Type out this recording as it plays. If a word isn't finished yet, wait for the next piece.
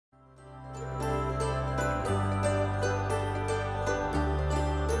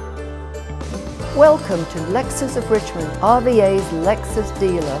Welcome to Lexus of Richmond, RVA's Lexus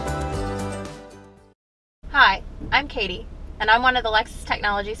dealer. Hi, I'm Katie, and I'm one of the Lexus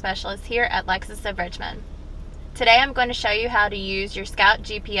Technology Specialists here at Lexus of Richmond. Today I'm going to show you how to use your Scout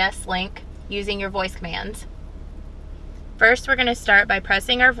GPS link using your voice commands. First, we're going to start by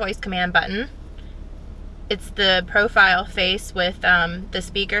pressing our voice command button. It's the profile face with the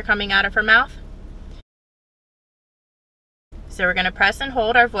speaker coming out of her mouth. So we're going to press and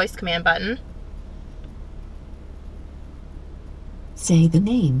hold our voice command button. Say the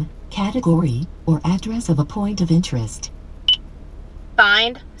name, category, or address of a point of interest.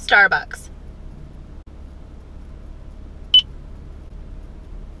 Find Starbucks.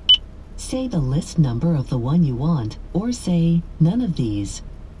 Say the list number of the one you want, or say none of these.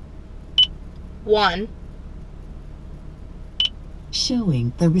 1.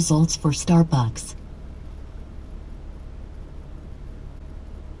 Showing the results for Starbucks.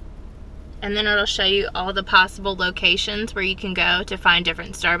 And then it'll show you all the possible locations where you can go to find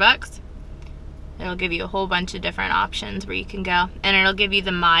different Starbucks. It'll give you a whole bunch of different options where you can go, and it'll give you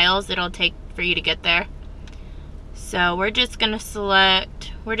the miles it'll take for you to get there. So we're just gonna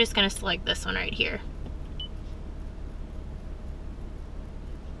select this one right here.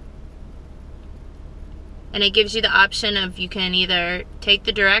 And it gives you the option of, you can either take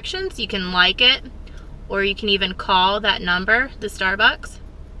the directions, you can like it, or you can even call that number, the Starbucks.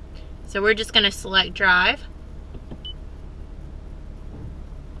 So we're just going to select drive.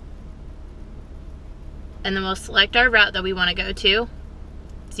 And then we'll select our route that we want to go to.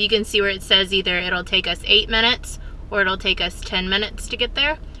 So you can see where it says either it'll take us 8 minutes or it'll take us 10 minutes to get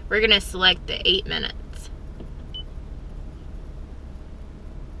there. We're going to select the 8 minutes.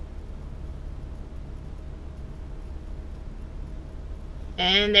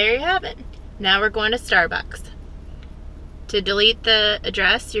 And there you have it. Now we're going to Starbucks. To delete the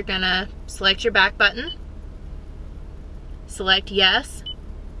address, you're going to select your back button, select yes,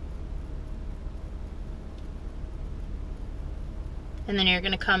 and then you're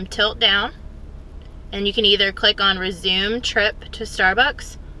going to come tilt down, and you can either click on resume trip to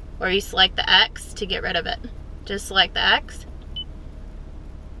Starbucks, or you select the X to get rid of it. Just select the X,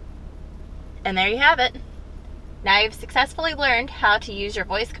 and there you have it. Now you've successfully learned how to use your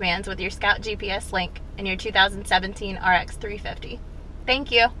voice commands with your Scout GPS link in your 2017 RX 350.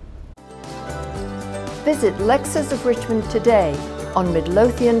 Thank you. Visit Lexus of Richmond today on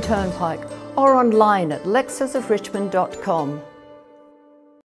Midlothian Turnpike or online at lexusofrichmond.com.